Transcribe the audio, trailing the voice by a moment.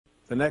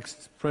The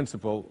next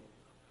principle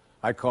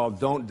I call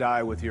 "Don't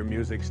die with your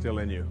music still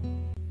in you."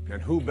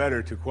 And who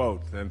better to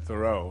quote than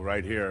Thoreau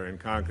right here in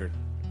Concord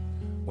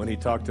when he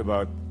talked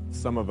about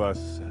some of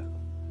us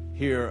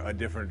hear a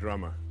different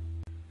drummer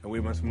and we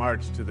must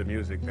march to the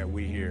music that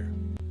we hear.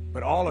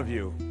 But all of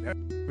you,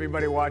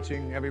 everybody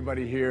watching,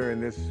 everybody here in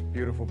this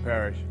beautiful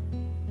parish,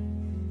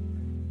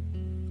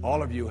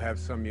 all of you have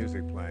some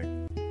music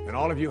playing, and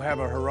all of you have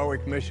a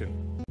heroic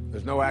mission.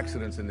 There's no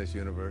accidents in this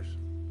universe.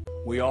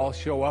 We all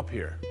show up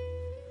here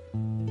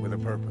with a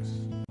purpose.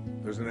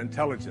 There's an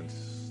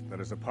intelligence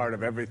that is a part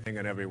of everything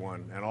and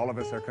everyone, and all of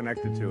us are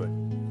connected to it.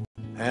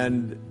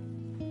 And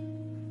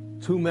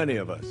too many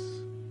of us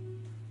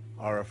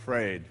are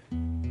afraid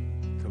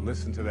to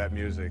listen to that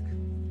music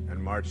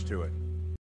and march to it.